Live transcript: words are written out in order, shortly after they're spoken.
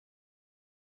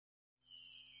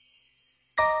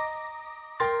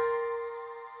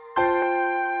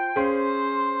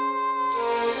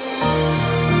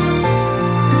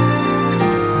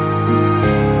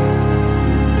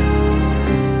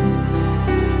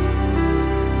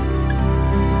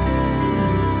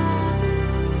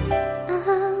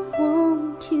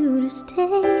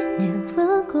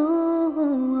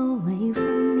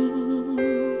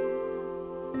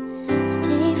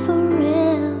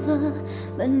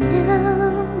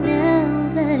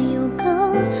now that you're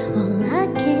gone, all I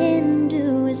can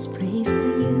do is pray for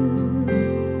you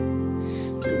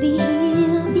to be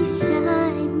here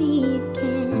beside me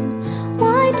again.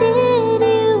 Why did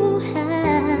you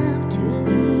have to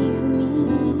leave me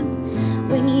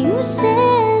when you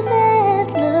said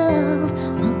that love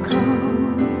will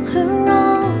conquer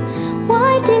all?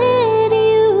 Why did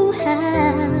you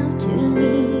have to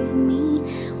leave me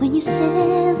when you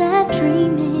said that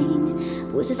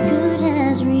dreaming was as good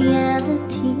as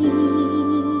reality?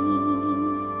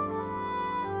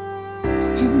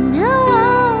 And now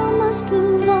I must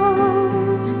move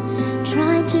on,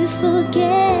 trying to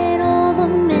forget all the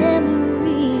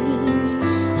memories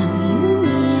of you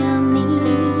near me.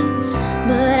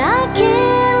 But I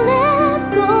can't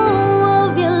let go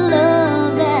of your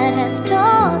love that has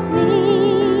taught me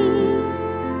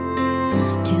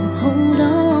to hold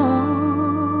on.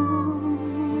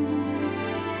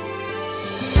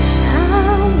 I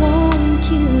want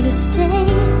you to stay,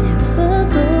 never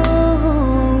go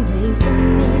away from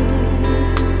me.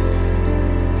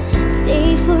 Stay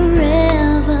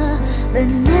forever, but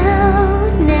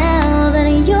now that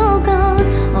you're gone,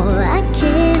 all I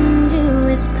can do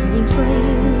is pray for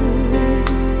you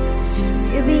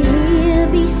to be here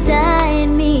beside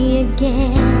me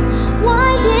again. Why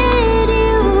did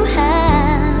you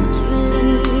have to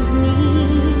leave me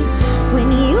when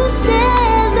you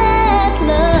said that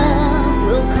love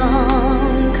will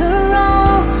conquer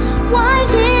all? Why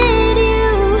did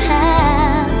you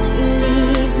have to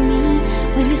leave me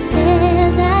when you said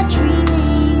that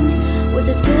dreaming was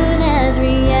as good as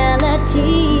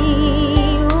reality?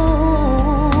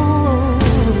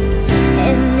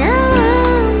 And now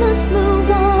I must move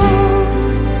on,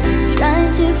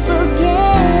 trying to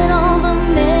forget all the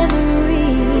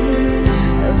memories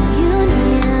of you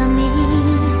near me.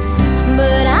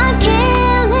 But I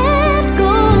can't let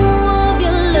go of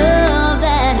your love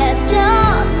that has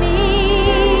taught me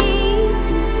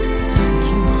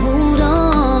to hold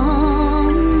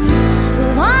on.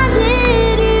 Why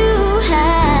did you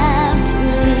have to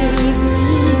leave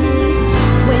me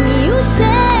when you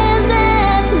said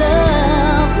that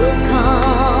love will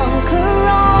conquer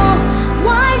all?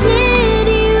 Why did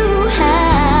you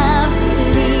have to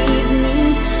leave me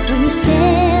when you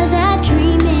said that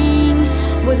dreaming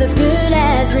was as good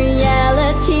as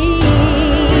reality?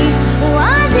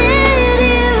 Why did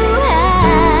you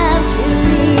have to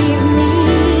leave me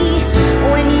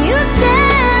when you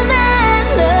said that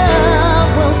love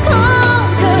will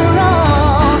conquer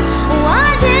all? Why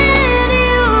did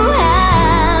you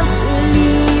have to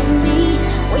leave me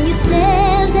when you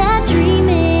said that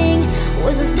dreaming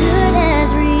was as good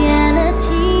as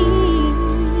reality?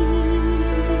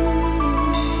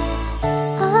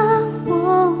 I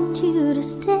want you to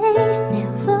stay,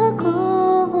 never go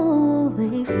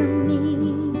away from me.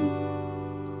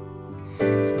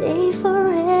 Stay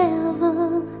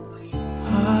forever.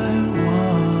 I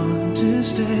want to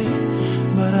stay,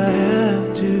 but I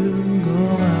have to go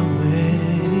my way.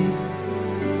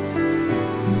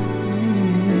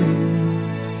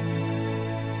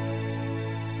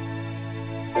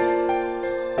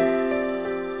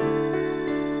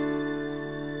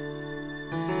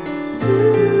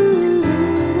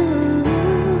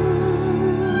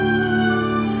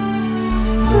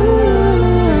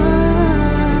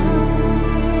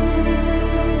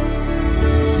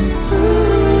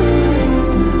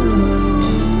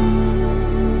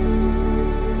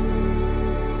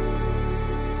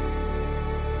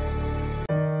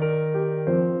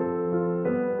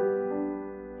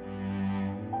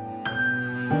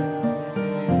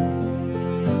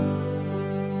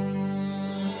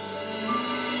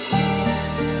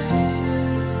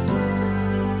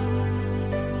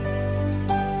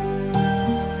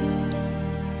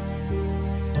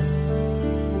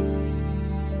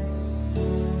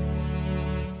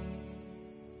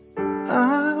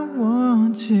 I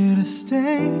want you to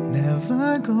stay,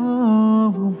 never go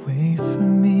away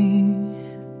from me.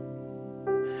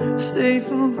 Stay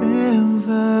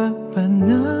forever, but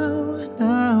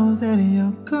now that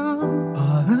you're gone,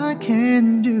 all I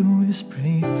can do is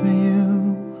pray for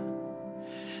you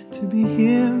to be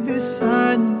here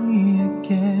beside me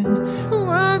again.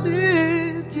 Why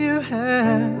did you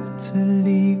have to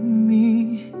leave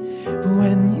me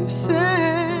when you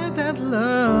said that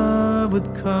love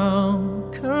would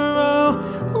conquer all?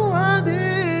 Why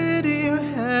did you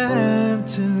have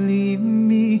to leave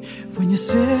me when you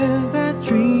said that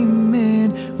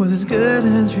dreaming was as good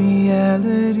as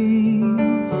reality?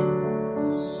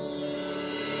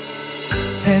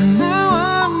 And now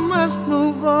I must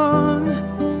move on,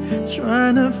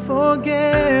 trying to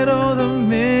forget all the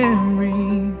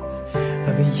memories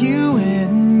of you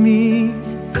and me.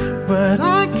 But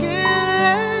I can't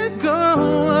let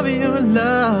go of your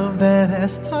love that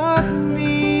has taught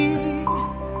me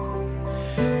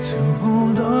to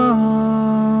hold on.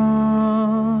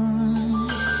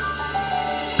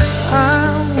 I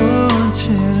want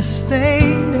you to stay,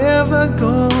 never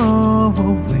go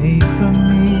away from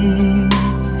me.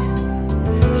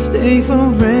 Stay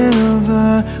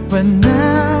forever, but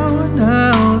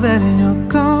now that you're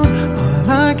gone, all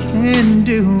I can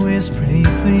do is pray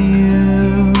for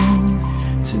you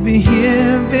to be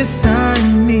here beside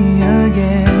me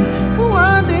again.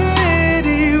 Why did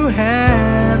you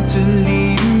have to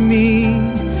leave me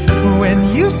when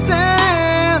you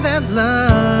said that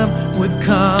love would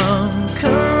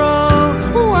conquer all?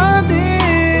 Why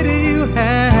did you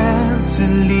have to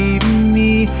leave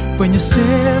me when you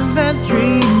said that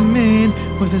dreaming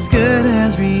was as good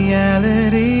as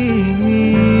reality?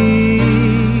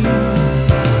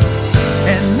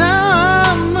 And now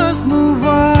I must move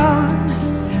on,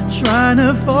 trying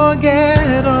to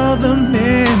forget all the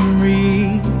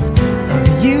memories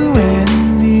of you and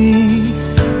me.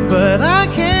 But I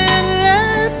can't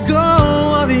let go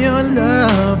of your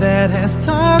love that has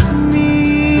taught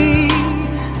me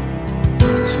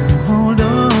to hold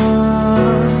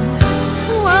on.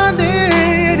 Why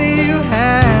did you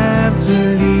have to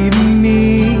leave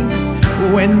me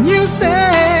when you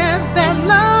said that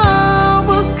love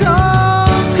would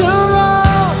conquer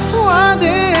all? Why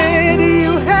did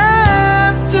you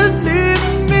have to leave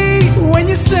me when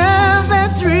you said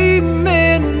that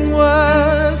dreaming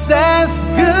was as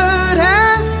good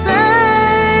as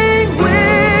staying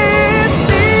with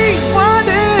me? Why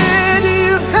did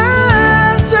you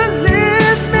have to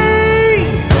leave me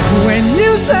when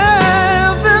you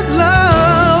said that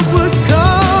love would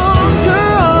conquer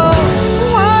all?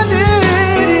 Why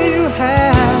did you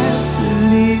have to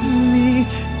leave me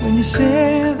when you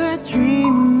said that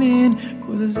dreaming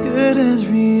was as good as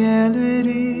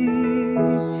reality?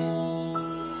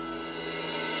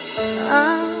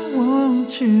 I want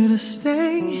you to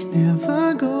stay,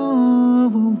 never go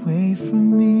away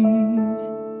from me.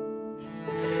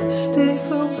 Stay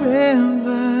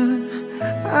forever.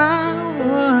 I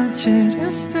want you to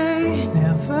stay, never